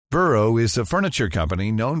Burrow is a furniture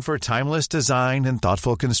company known for timeless design and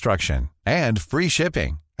thoughtful construction, and free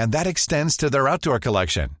shipping, and that extends to their outdoor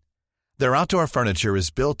collection. Their outdoor furniture is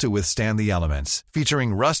built to withstand the elements,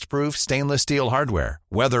 featuring rust-proof stainless steel hardware,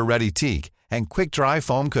 weather-ready teak, and quick-dry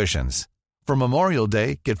foam cushions. For Memorial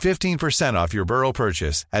Day, get 15% off your Burrow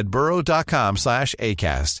purchase at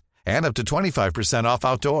burrow.com/ACAST and up to 25% off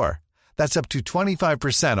outdoor. That's up to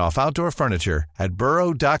 25% off outdoor furniture at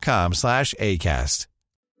burrow.com/ACAST.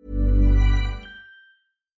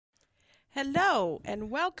 Hello, and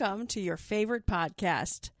welcome to your favorite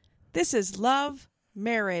podcast. This is Love,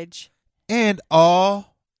 Marriage, and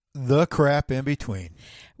all the crap in between.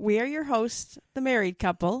 We are your hosts, the married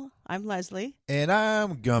couple. I'm Leslie. And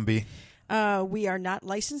I'm Gumby. We are not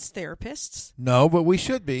licensed therapists. No, but we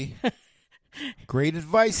should be. Great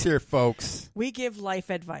advice here, folks. We give life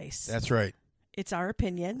advice. That's right. It's our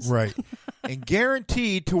opinions. Right. And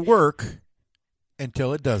guaranteed to work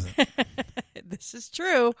until it doesn't. This is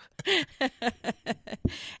true.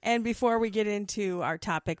 And before we get into our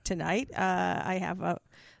topic tonight, I have a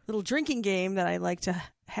little drinking game that I like to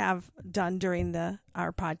have done during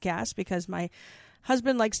our podcast because my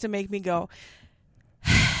husband likes to make me go.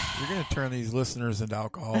 You're going to turn these listeners into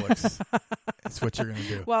alcoholics. That's what you're going to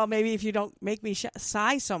do. Well, maybe if you don't make me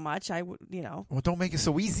sigh so much, I would, Well, don't make it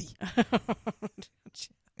so easy.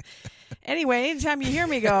 Anyway, anytime you hear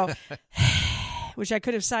me go, which I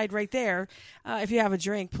could have sighed right there, if you have a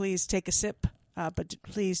drink, please take a sip, but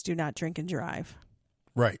please do not drink and drive.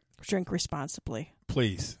 Right. Drink responsibly.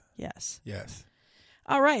 Please. Yes. Yes.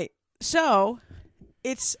 All right. So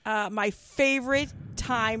it's my favorite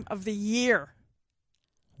time of the year.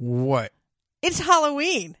 What? It's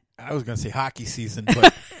Halloween. I was going to say hockey season,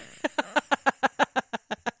 but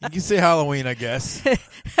you can say Halloween, I guess.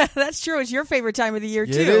 That's true. It's your favorite time of the year,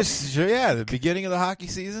 too. It is. Yeah, the beginning of the hockey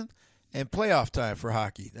season and playoff time for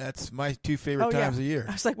hockey. That's my two favorite times of year.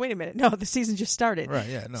 I was like, wait a minute. No, the season just started. Right,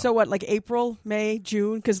 yeah. No. So what, like April, May,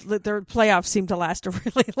 June? Because their playoffs seem to last a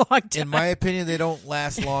really long time. In my opinion, they don't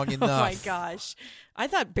last long enough. Oh, my gosh. I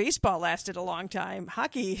thought baseball lasted a long time.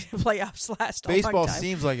 Hockey playoffs last a long time. Baseball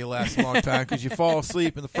seems like it lasts a long time because you fall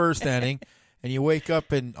asleep in the first inning and you wake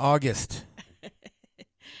up in August.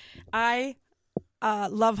 I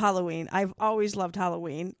love Halloween. I've always loved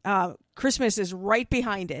Halloween. Christmas is right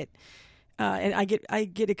behind it. And I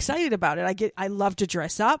get excited about it. I love to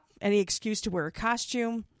dress up, any excuse to wear a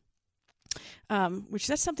costume, which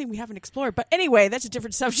that's something we haven't explored. But anyway, that's a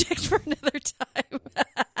different subject for another time.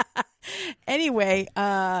 Anyway,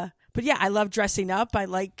 but yeah, I love dressing up. I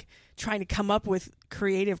like trying to come up with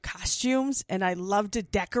creative costumes, and I love to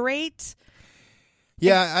decorate.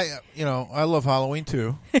 Yeah, I love Halloween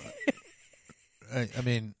too. I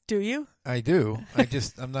mean, do you? I do.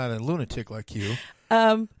 I'm not a lunatic like you.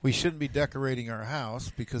 We shouldn't be decorating our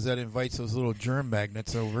house because that invites those little germ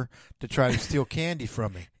magnets over to try to steal candy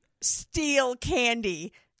from me. Steal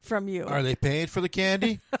candy from you. Are they paying for the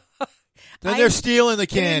candy? Then they're stealing the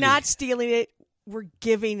candy. They're not stealing it. We're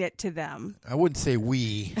giving it to them. I wouldn't say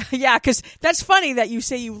we. Yeah, because that's funny that you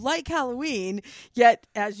say you like Halloween, yet,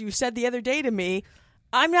 as you said the other day to me,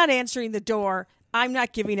 I'm not answering the door. I'm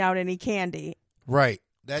not giving out any candy. Right.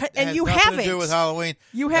 That and has you nothing haven't. to do with Halloween.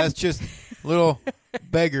 That's just little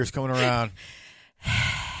beggars coming around.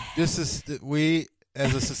 This is we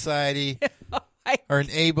as a society are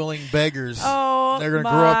enabling beggars. Oh, they're going to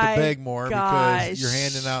grow up to beg more gosh. because you're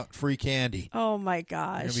handing out free candy. Oh my You're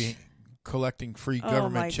gosh! going to be collecting free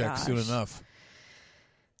government checks soon enough.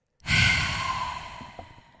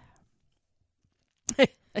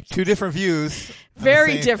 Two different views.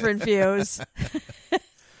 Very different views.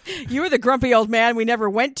 You were the grumpy old man we never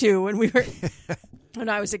went to when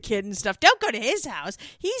I was a kid and stuff. Don't go to his house.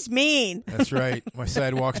 He's mean. That's right. My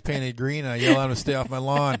sidewalk's painted green. I yell at him to stay off my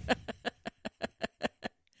lawn.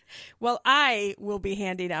 Well, I will be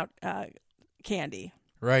handing out candy.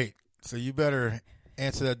 Right. So you better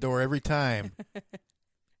answer that door every time.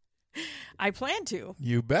 I plan to.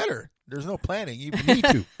 You better. There's no planning. You need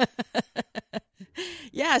to.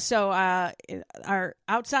 Yeah, so our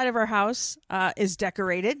outside of our house is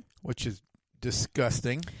decorated, which is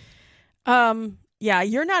disgusting. Yeah,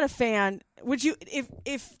 you're not a fan. Would you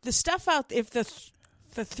if the stuff if the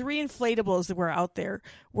three inflatables that were out there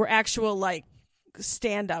were actual like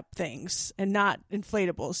stand-up things and not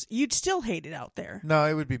inflatables, you'd still hate it out there. No,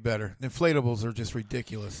 it would be better. Inflatables are just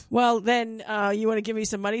ridiculous. Well, then you want to give me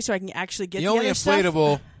some money so I can actually get the only other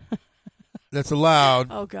inflatable that's allowed.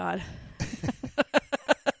 Oh, God.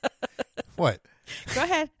 What? Go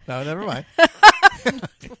ahead. No, never mind.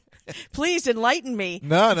 Please enlighten me.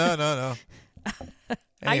 No. Anyway.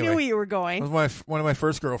 I knew where you were going. It was one of my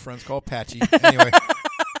first girlfriends called Patchy. Anyway.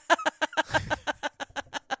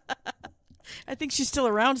 think she's still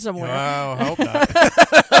around somewhere. Wow, I hope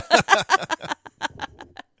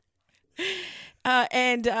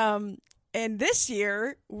not. And this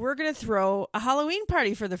year we're gonna throw a Halloween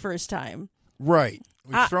party for the first time. Right.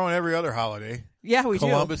 We've thrown every other holiday. Yeah, we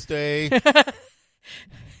Columbus Day.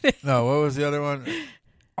 No, what was the other one?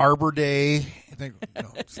 Arbor Day. I think. No,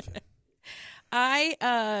 I'm just kidding.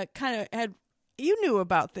 I kind of had. You knew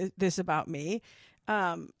about this about me.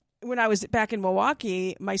 When I was back in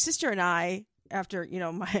Milwaukee, my sister and I, after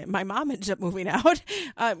my mom ended up moving out,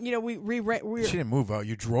 we She didn't move out.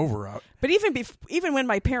 You drove her out. But even when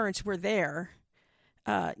my parents were there,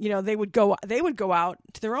 they would go out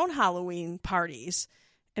to their own Halloween parties,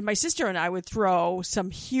 and my sister and I would throw some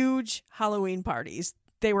huge Halloween parties.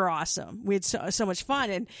 They were awesome. We had so much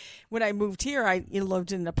fun. And when I moved here, I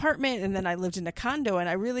lived in an apartment, and then I lived in a condo, and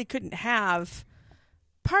I really couldn't have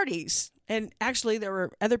parties. And actually, there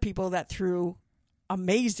were other people that threw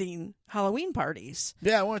amazing Halloween parties.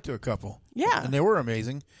 Yeah, I went to a couple. Yeah. And they were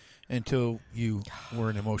amazing until you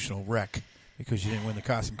were an emotional wreck because you didn't win the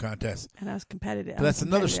costume contest. And I was competitive. But that's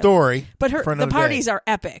another story. But for another the parties day. are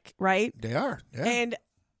epic, right? They are. Yeah.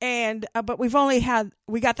 But we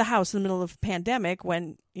got the house in the middle of a pandemic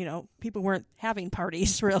when, people weren't having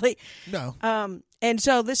parties really. No. And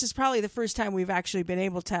so this is probably the first time we've actually been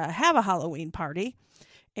able to have a Halloween party.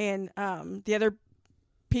 And the other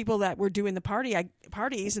people that were doing the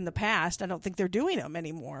parties in the past, I don't think they're doing them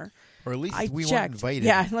anymore. Or at least we checked. weren't invited.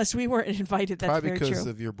 Yeah, unless we weren't invited. That's probably very true. because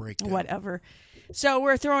of your breakdown. Whatever. So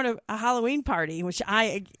we're throwing a Halloween party, which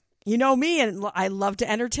you know me, and I love to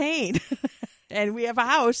entertain. And we have a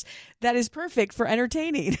house that is perfect for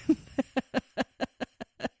entertaining.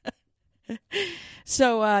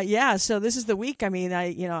 So so this is the week. I mean,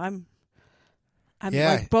 I'm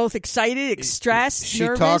like both excited, stressed, she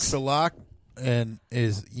nervous. talks a lot and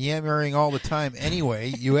is yammering all the time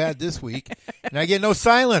anyway. You add this week, and I get no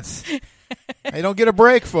silence. I don't get a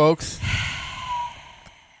break, folks.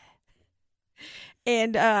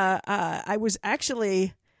 And I was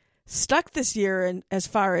actually stuck this year in as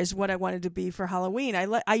far as what I wanted to be for Halloween.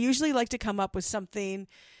 I usually like to come up with something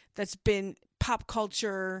that's been pop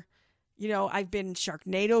culture. I've been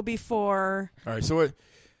Sharknado before. All right, so what?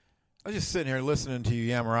 I was just sitting here listening to you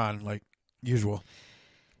yammer on like usual.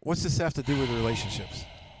 What's this have to do with relationships?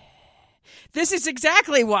 This is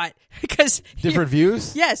exactly what. Because different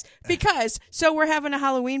views? Yes, because so we're having a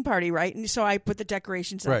Halloween party, right? And so I put the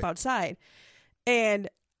decorations up outside. And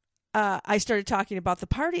I started talking about the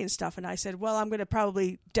party and stuff, and I said, well, I'm going to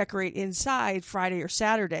probably decorate inside Friday or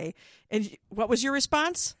Saturday. And what was your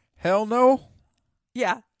response? Hell no.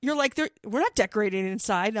 Yeah. You're like, we're not decorating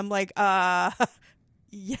inside. And I'm like,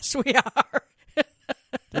 yes, we are.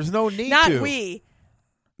 There's no need not to. Not we.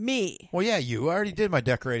 Me. Well, yeah, you. I already did my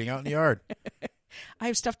decorating out in the yard. I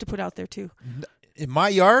have stuff to put out there, too. In my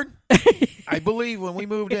yard? I believe when we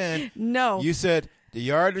moved in, no, you said, the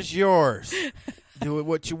yard is yours. Do it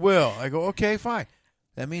what you will. I go, okay, fine.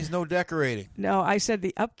 That means no decorating. No, I said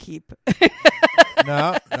the upkeep.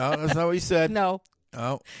 No, that's not what you said. No.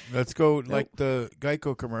 Oh, let's go like the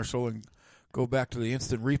Geico commercial and go back to the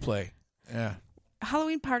instant replay. Yeah.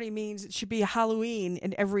 Halloween party means it should be a Halloween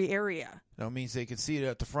in every area. No, it means they can see it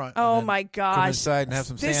at the front. Oh, my gosh. Come inside and have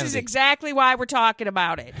some sanity. This is exactly why we're talking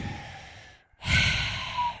about it.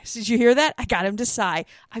 Did you hear that? I got him to sigh.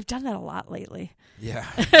 I've done that a lot lately. Yeah.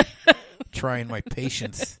 Trying my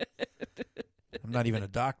patience. I'm not even a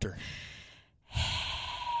doctor.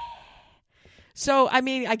 So, I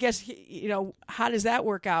mean, I guess, how does that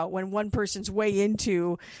work out when one person's way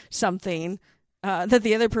into something that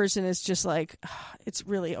the other person is just like, it's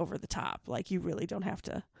really over the top. Like, you really don't have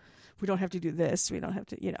to, we don't have to do this. We don't have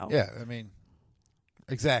to, Yeah, I mean,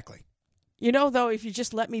 exactly. Though, if you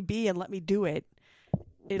just let me be and let me do it,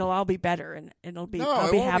 it'll all be better and it'll be, no, I'll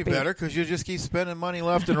be it won't happy. be better because you just keep spending money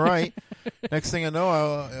left and right. Next thing I know,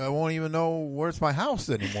 I won't even know where's my house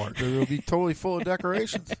anymore because it'll be totally full of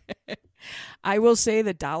decorations. I will say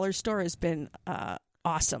the dollar store has been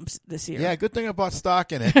awesome this year. Yeah, good thing I bought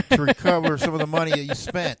stock in it to recover some of the money that you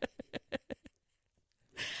spent.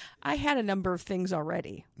 I had a number of things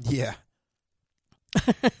already. Yeah.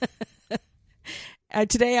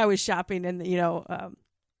 Today I was shopping and,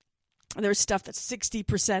 there's stuff that's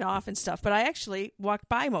 60% off and stuff, but I actually walked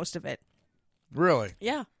by most of it. Really?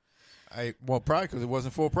 Yeah. Probably because it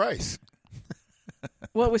wasn't full price.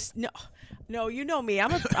 Well, it was no. You know me.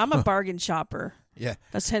 I'm a bargain shopper. Yeah.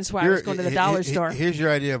 That's hence why I was going to the dollar store. Here's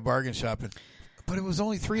your idea of bargain shopping. But it was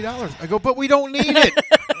only $3. I go, but we don't need it.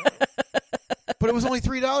 But it was only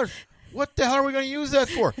 $3. What the hell are we going to use that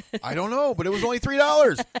for? I don't know, but it was only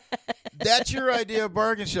 $3. That's your idea of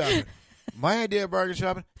bargain shopping. My idea of bargain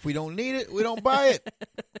shopping, if we don't need it, we don't buy it.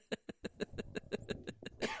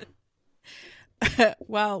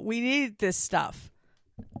 Well, we needed this stuff.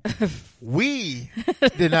 We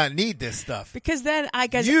did not need this stuff. Because then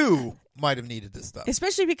you might have needed this stuff.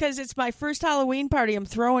 Especially because it's my first Halloween party I'm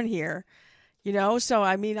throwing here. So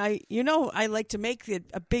I mean, I like to make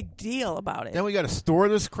a big deal about it. Then we got to store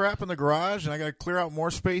this crap in the garage, and I got to clear out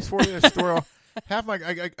more space for you. Store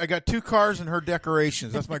I got 2 cars and her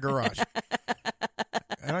decorations. That's my garage.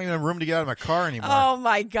 I don't even have room to get out of my car anymore. Oh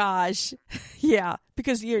my gosh, yeah,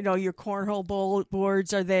 because your cornhole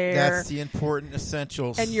boards are there. That's the important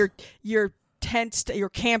essentials. And your tent, your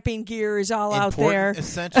camping gear is all out there. Important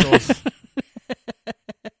essentials.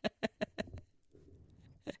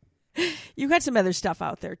 You got some other stuff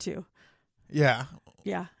out there too. Yeah.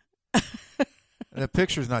 Yeah. The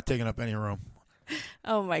picture's not taking up any room.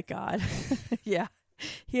 Oh my God. Yeah.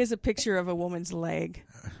 He has a picture of a woman's leg.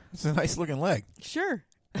 It's a nice looking leg. Sure.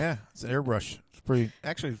 Yeah, it's an airbrush. It's pretty.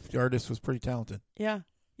 Actually, the artist was pretty talented. Yeah.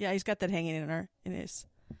 Yeah, he's got that hanging in his.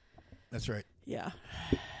 That's right. Yeah.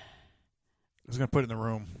 I was going to put it in the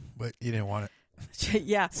room, but you didn't want it.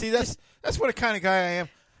 Yeah. See, that's what a kind of guy I am.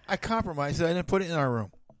 I compromised. I didn't put it in our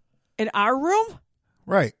room. In our room?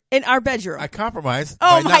 Right. In our bedroom. I compromised.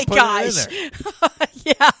 Oh by my not putting gosh. it in there.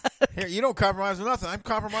 Yeah. Here, you don't compromise with nothing. I'm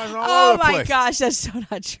compromising all over the place. Oh my gosh, that's so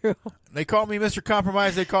not true. They call me Mr.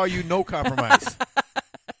 Compromise. They call you No Compromise.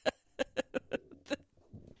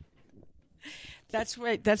 That's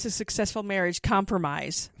right. That's a successful marriage.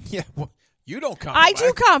 Compromise. Yeah. Well, you don't compromise. I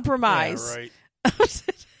do compromise. Yeah, right.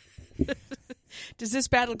 Does this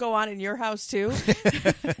battle go on in your house too?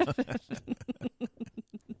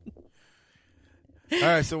 All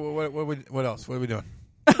right. So what else? What are we doing?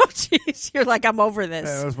 Oh, jeez. You're like, I'm over this.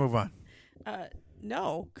 Yeah, let's move on.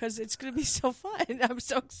 No, because it's going to be so fun. I'm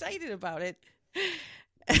so excited about it.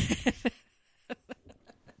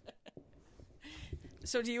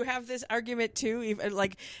 So do you have this argument too? Even,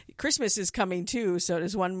 like, Christmas is coming too. So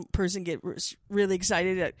does one person get really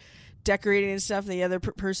excited at decorating and stuff, and the other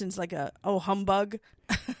person's like humbug?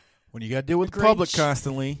 When you got to deal with the public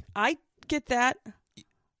constantly. I get that.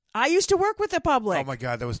 I used to work with the public. Oh my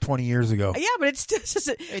God, that was 20 years ago. Yeah, but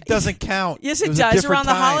it doesn't count. Yes, it does. Around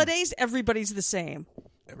the holidays, everybody's the same.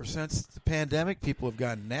 Ever since the pandemic, people have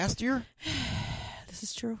gotten nastier. This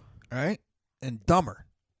is true. Right? And dumber.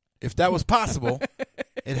 If that was possible,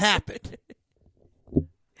 it happened.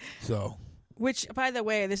 So. Which, by the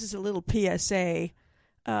way, this is a little PSA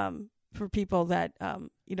for people that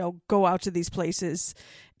go out to these places,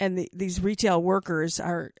 and these retail workers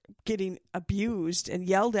are getting abused and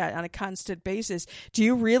yelled at on a constant basis. Do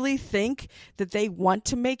you really think that they want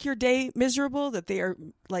to make your day miserable, that they are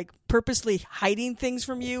like purposely hiding things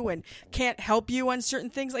from you and can't help you on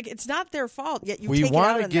certain things? Like, it's not their fault, yet you take it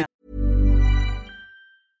out on them.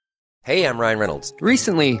 Hey, I'm Ryan Reynolds.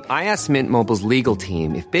 Recently, I asked Mint Mobile's legal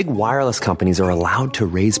team if big wireless companies are allowed to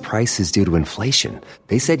raise prices due to inflation.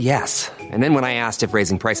 They said yes. And then when I asked if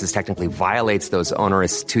raising prices technically violates those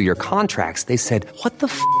onerous 2-year contracts, they said, "What the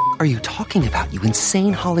f*** are you talking about, you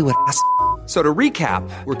insane Hollywood ass?" So to recap,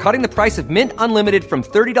 we're cutting the price of Mint Unlimited from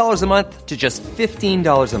 $30 a month to just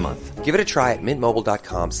 $15 a month. Give it a try at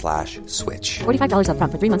mintmobile.com/switch. $45 up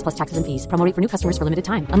front for 3 months plus taxes and fees. Promo rate for new customers for limited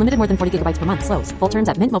time. Unlimited more than 40 gigabytes per month. Slows full terms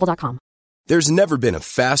at mintmobile.com. There's never been a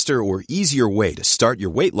faster or easier way to start your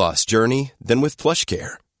weight loss journey than with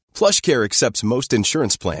PlushCare. PlushCare accepts most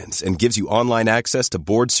insurance plans and gives you online access to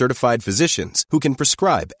board-certified physicians who can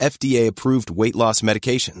prescribe FDA-approved weight loss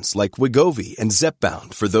medications like Wegovy and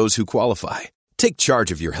Zepbound for those who qualify. Take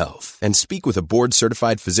charge of your health and speak with a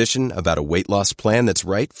board-certified physician about a weight loss plan that's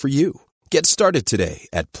right for you. Get started today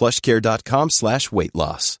at plushcare.com/weight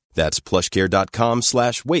loss. That's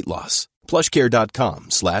plushcare.com/weight loss.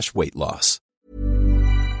 plushcare.com/weight loss.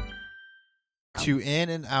 You in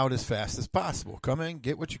and out as fast as possible. Come in,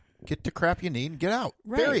 get the crap you need, and get out.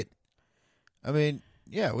 Right. Period. I mean,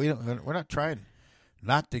 yeah, we're not trying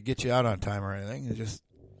not to get you out on time or anything. It's just,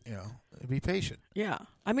 be patient. Yeah.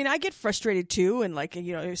 I mean, I get frustrated too, and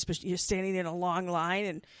especially you're standing in a long line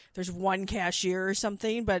and there's one cashier or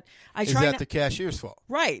something, but Is that the cashier's fault?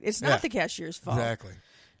 Right. It's not the cashier's fault. Exactly.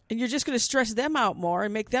 And you're just going to stress them out more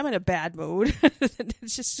and make them in a bad mood.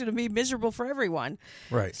 It's just going to be miserable for everyone.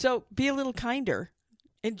 Right. So be a little kinder.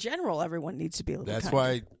 In general, everyone needs to be a little kinder. That's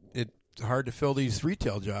why it's hard to fill these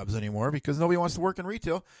retail jobs anymore, because nobody wants to work in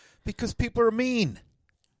retail because people are mean,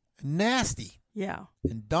 nasty,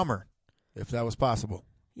 and dumber, if that was possible.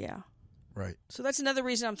 Yeah. Right. So that's another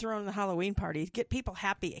reason I'm throwing the Halloween party, to get people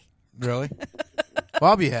happy. Really?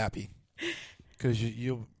 Well, I'll be happy because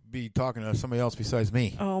you'll be talking to somebody else besides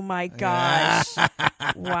me. Oh my gosh!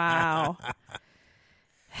 Wow.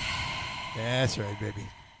 That's right, baby.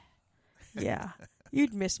 Yeah,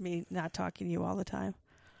 you'd miss me not talking to you all the time.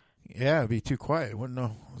 Yeah, it'd be too quiet. Wouldn't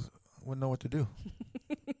know what to do.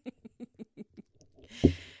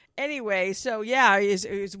 Anyway, so yeah,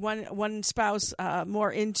 is one spouse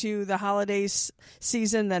more into the holidays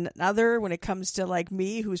season than another when it comes to like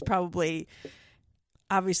me, who's probably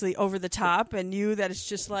obviously over the top, and you that it's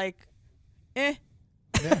just like, eh.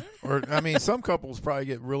 Yeah, or I mean, some couples probably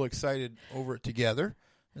get real excited over it together,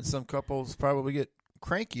 and some couples probably get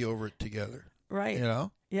cranky over it together. Right. You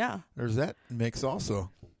know? Yeah. There's that mix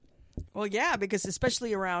also. Well, yeah, because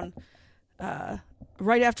especially around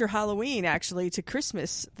right after Halloween, actually, to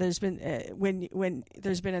Christmas, there's been when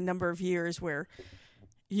there's been a number of years where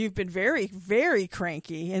you've been very, very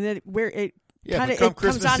cranky, and then where it kind of come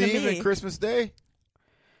comes on to Christmas Eve me. and Christmas Day,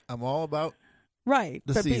 I'm all about Right,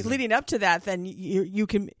 the but season. leading up to that, then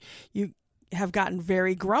you have gotten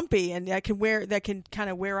very grumpy, and that can kind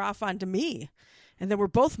of wear off onto me, and then we're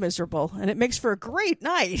both miserable, and it makes for a great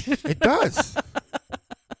night. It does.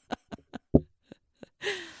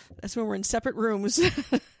 That's when we're in separate rooms.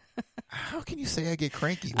 How can you say I get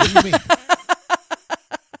cranky? What do you mean?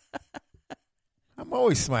 I'm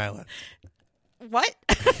always smiling. What?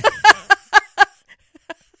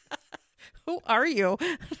 Who are you?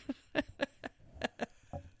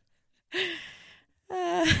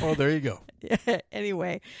 Well, there you go.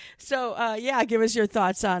 Anyway, so yeah, give us your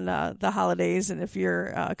thoughts on the holidays, and if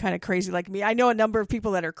you're kind of crazy like me. I know a number of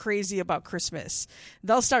people that are crazy about Christmas.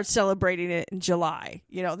 They'll start celebrating it in July.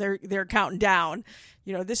 You know, they're counting down.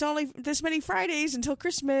 You know, this many Fridays until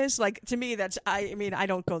Christmas. Like, to me, I mean, I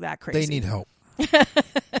don't go that crazy. They need help.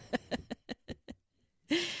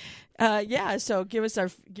 Yeah, so give us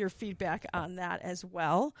your feedback on that as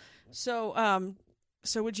well. So,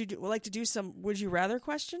 so would you like to do some would you rather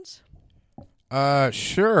questions?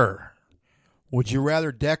 Sure. Would you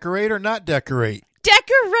rather decorate or not decorate?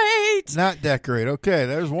 Decorate. Not decorate. Okay,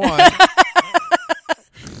 there's one.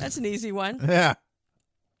 That's an easy one. Yeah.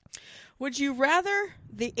 Would you rather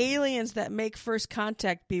the aliens that make first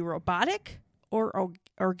contact be robotic or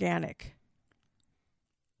organic?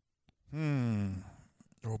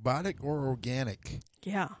 Robotic or organic?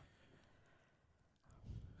 Yeah.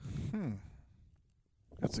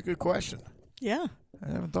 That's a good question. Yeah.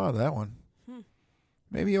 I haven't thought of that one.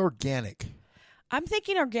 Maybe organic. I'm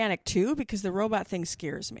thinking organic too, because the robot thing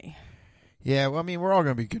scares me. Yeah, well, I mean, we're all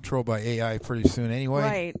going to be controlled by AI pretty soon anyway.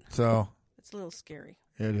 Right. So It's a little scary.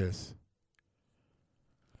 it is.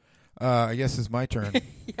 I guess it's my turn.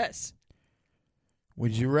 Yes.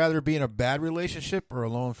 Would you rather be in a bad relationship or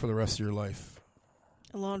alone for the rest of your life?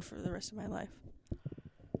 Alone for the rest of my life.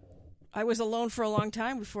 I was alone for a long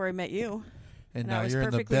time before I met you. And I now was you're in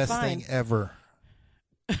the perfectly best fine. thing ever.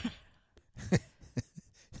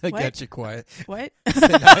 I What? got you quiet. What?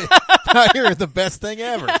 Now you're in the best thing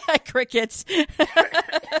ever. Crickets.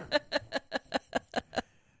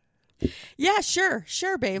 Yeah, sure,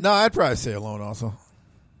 babe. No, I'd probably say alone also.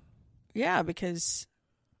 Yeah, because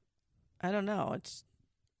I don't know.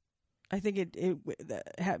 I think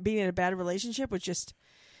being in a bad relationship was just.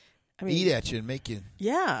 I mean, Eat at you and make you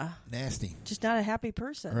nasty. just not a happy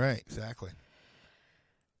person. Right, exactly.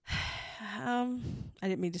 I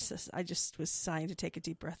didn't mean to. I just was sighing to take a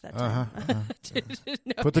deep breath that time.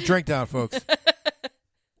 No. Put the drink down, folks.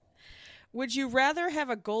 Would you rather have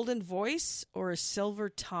a golden voice or a silver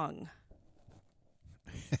tongue?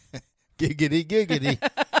 Giggity, giggity.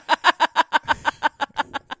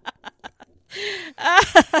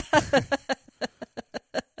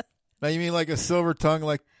 Now, you mean like a silver tongue,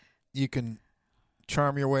 like you can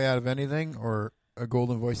charm your way out of anything, or a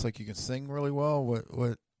golden voice, like you can sing really well?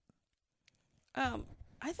 What?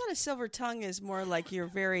 I thought a silver tongue is more like you're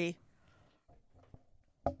very,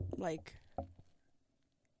 like,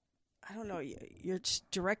 I don't know, you're just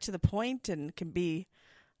direct to the point and can be,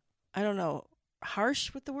 I don't know,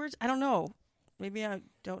 harsh with the words. I don't know. Maybe I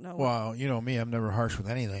don't know. Well, you know me, I'm never harsh with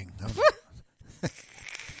anything.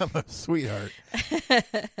 I'm a sweetheart.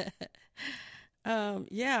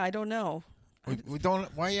 Yeah, I don't know. We don't.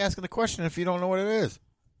 Why are you asking the question if you don't know what it is?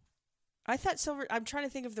 I thought silver. I'm trying to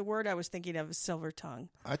think of the word I was thinking of. Is silver tongue.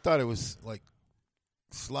 I thought it was like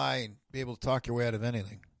sly and be able to talk your way out of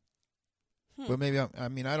anything. But maybe I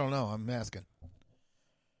mean, I don't know. I'm asking.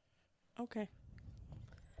 Okay.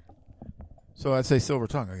 So I'd say silver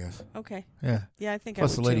tongue, I guess. Okay. Yeah. Yeah, I think.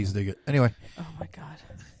 Plus I the would ladies too. dig it. Anyway. Oh my god.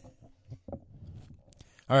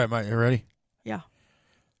 All right, Mike, you ready? Yeah.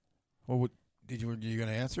 Well, you going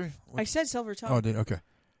to answer? I said silver tongue. Oh, okay.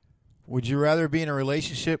 Would you rather be in a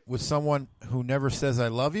relationship with someone who never says I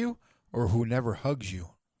love you or who never hugs you?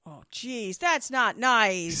 Oh, geez, that's not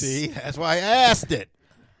nice. See, that's why I asked it.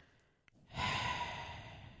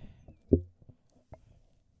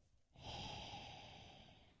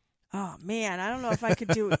 Oh, man, I don't know if I could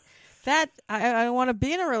do that. I want to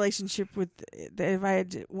be in a relationship with, if I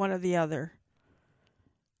had one or the other.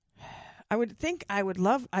 I would think I would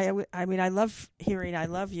love, I mean, I love hearing I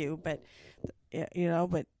love you, but,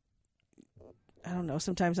 but I don't know.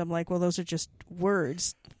 Sometimes I'm like, well, those are just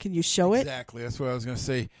words. Can you show it? Exactly. That's what I was going to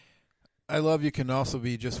say. I love you can also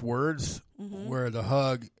be just words, where the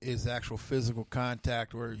hug is actual physical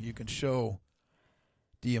contact where you can show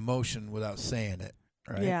the emotion without saying it,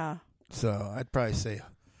 right? Yeah. So I'd probably say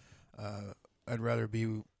I'd rather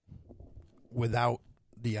be without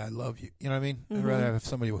the I love you. You know what I mean? I'd rather have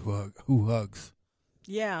somebody who hugs.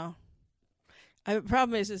 Yeah. The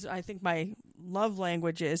problem is I think my love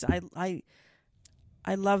language is I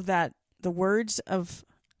love that the words of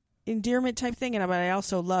endearment type thing, but I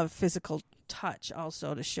also love physical touch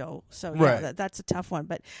also to show. So yeah, Right. that's a tough one.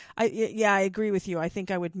 But I agree with you. I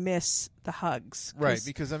think I would miss the hugs. Right,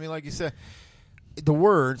 because I mean, like you said, the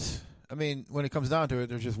words. I mean, when it comes down to it,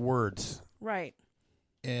 they're just words, Right.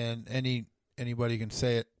 and anybody can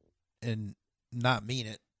say it and not mean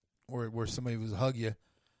it, or where somebody will hug you.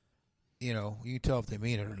 You know, you can tell if they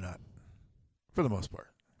mean it or not, for the most part.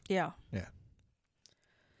 Yeah. Yeah.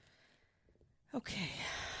 Okay.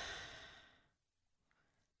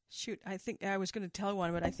 Shoot, I think I was going to tell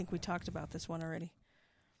one, but I think we talked about this one already.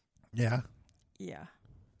 Yeah. Yeah.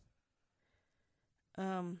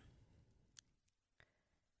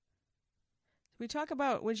 We talk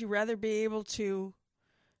about, would you rather be able to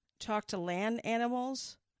talk to land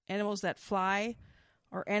animals, animals that fly,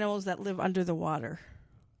 or animals that live under the water?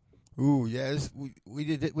 Ooh, yeah. We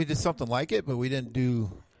did something like it, but we didn't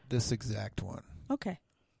do this exact one. Okay.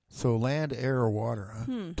 So land, air, or water.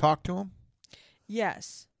 Huh? Talk to them.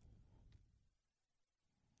 Yes.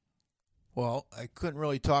 Well, I couldn't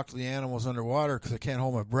really talk to the animals underwater because I can't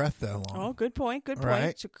hold my breath that long. Oh, good point. Good point.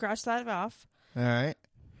 Right. So cross that off. All right.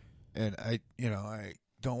 And I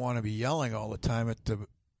don't want to be yelling all the time at the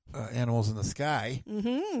animals in the sky.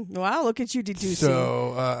 Mm-hmm. Wow, look at you deducing.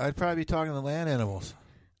 So I'd probably be talking to land animals.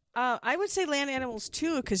 I would say land animals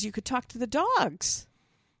too, because you could talk to the dogs.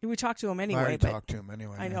 We talk to them I anyway. already But talked to them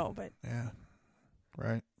anyway. I yeah. know, but Yeah.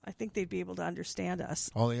 Right. I think they'd be able to understand us,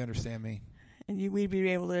 Oh, they understand me. and we'd be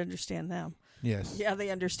able to understand them. Yes. Yeah, they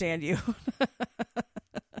understand you.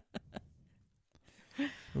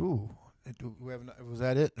 Ooh. Was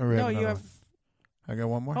that it? Or we No, have you another have. one? I got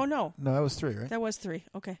one more? Oh no, No, that was 3, right? that was 3.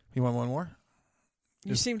 Okay, You want one more?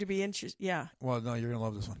 you seem to be interested. Yeah. Well, no, you're going to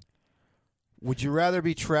love this one. Would you rather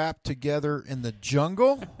be trapped together in the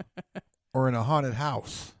jungle or in a haunted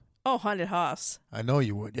house? Oh, haunted house. I know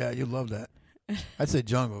you would. Yeah, you'd love that. I'd say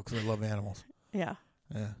jungle because I love animals. Yeah.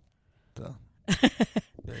 Yeah. So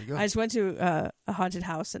there you go. I just went to a haunted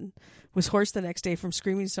house and was hoarse the next day from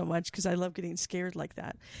screaming so much because I love getting scared like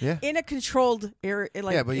that. Yeah. In a controlled area,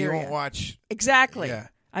 Yeah, but you area. won't watch. Exactly. Yeah.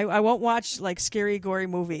 I won't watch like scary, gory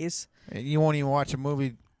movies. You won't even watch a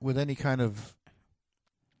movie with any kind of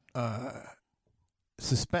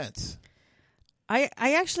suspense. I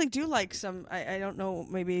actually do like some. I don't know.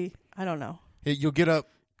 Maybe I don't know. You'll get up.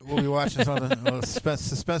 We'll be watching something.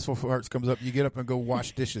 Suspenseful parts comes up. You get up and go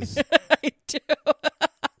wash dishes. I do.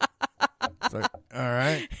 It's like, all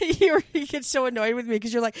right. You get so annoyed with me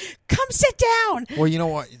because you're like, "Come sit down." Well, you know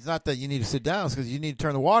what? It's not that you need to sit down. It's because you need to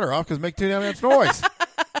turn the water off because it makes too damn much noise.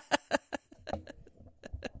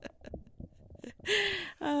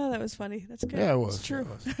 Oh, that was funny. That's good. Yeah, it was. It's true. It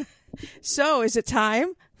was. So, is it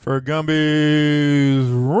time? For Gumby's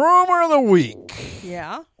Rumor of the Week.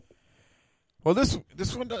 Yeah. Well, this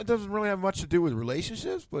one doesn't really have much to do with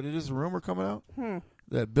relationships, but it is a rumor coming out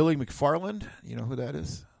that Billy McFarland, you know who that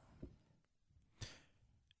is?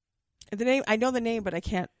 The name, I know the name, but I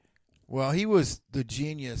can't. Well, he was the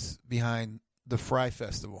genius behind the Fry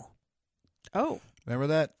Festival. Oh, Remember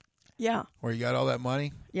that? yeah, Where he got all that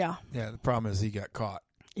money? yeah, Yeah, the problem is he got caught.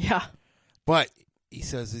 yeah. But he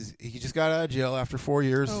says he just got out of jail after 4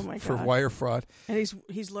 years Oh, my for God. wire fraud. And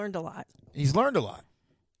he's learned a lot. He's learned a lot.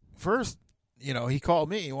 First, he called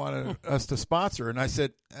me. He wanted us to sponsor. And I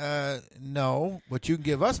said, no, but you can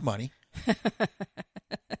give us money.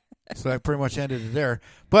 So I pretty much ended it there.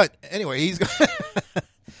 But anyway,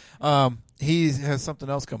 he has something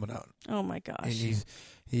else coming out. Oh my gosh. And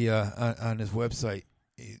he on his website,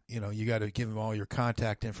 you got to give him all your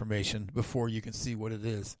contact information before you can see what it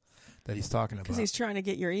is that he's talking about. Because he's trying to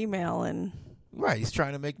get your email and. Right, he's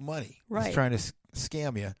trying to make money. Right. He's trying to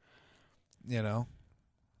scam you,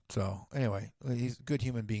 So, anyway, he's a good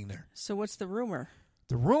human being there. So what's the rumor?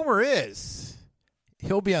 The rumor is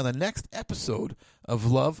he'll be on the next episode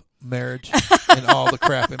of Love, Marriage, and all the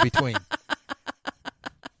crap in between.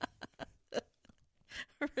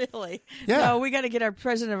 Really? Yeah. No, we got to get our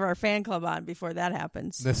president of our fan club on before that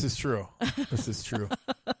happens. This is true. This is true.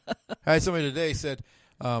 I had somebody today said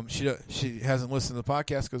she hasn't listened to the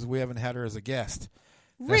podcast because we haven't had her as a guest.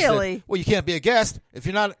 And Really? I said, well, you can't be a guest if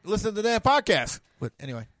you're not listening to the damn podcast. But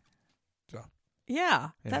anyway. So. Yeah.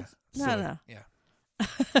 Yeah, That's silly. no. Yeah.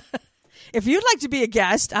 If you'd like to be a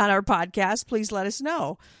guest on our podcast, please let us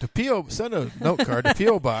know. Send a note card to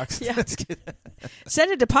P.O. Box. Yeah.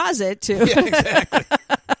 Send a deposit to. Yeah, exactly.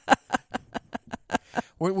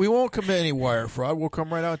 We won't commit any wire fraud. We'll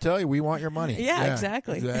come right out and tell you we want your money. Yeah,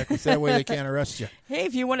 exactly. Exactly. So that way they can't arrest you. Hey,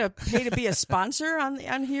 if you want to pay to be a sponsor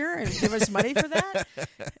on here and give us money for that,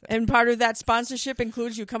 and part of that sponsorship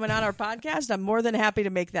includes you coming on our podcast, I'm more than happy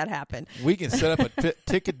to make that happen. We can set up a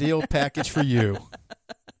ticket deal package for you.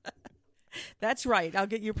 That's right. I'll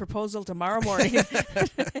get you a proposal tomorrow morning.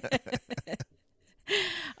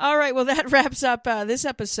 All right. Well, that wraps up this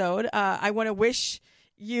episode. I want to wish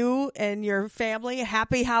you and your family a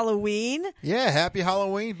happy Halloween. Yeah, happy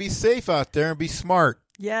Halloween. Be safe out there and be smart.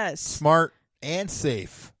 Yes. Smart and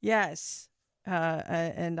safe. Yes.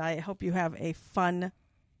 And I hope you have a fun,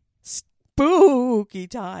 spooky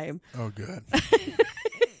time. Oh, good.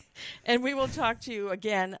 And we will talk to you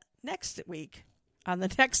again next week on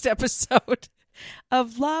the next episode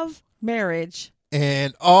of Love, Marriage,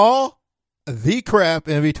 And all the crap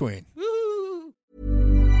in between. Woo!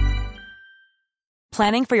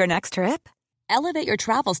 Planning for your next trip? Elevate your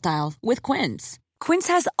travel style with Quince. Quince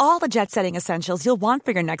has all the jet-setting essentials you'll want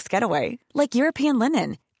for your next getaway, like European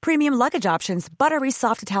linen, premium luggage options, buttery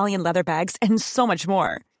soft Italian leather bags, and so much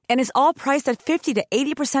more. And is all priced at 50 to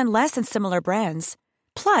 80% less than similar brands.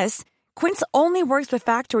 Plus, Quince only works with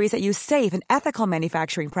factories that use safe and ethical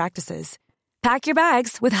manufacturing practices. Pack your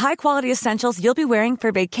bags with high-quality essentials you'll be wearing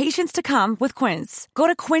for vacations to come with Quince. Go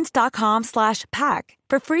to quince.com/pack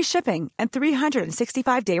for free shipping and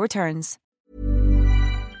 365-day returns.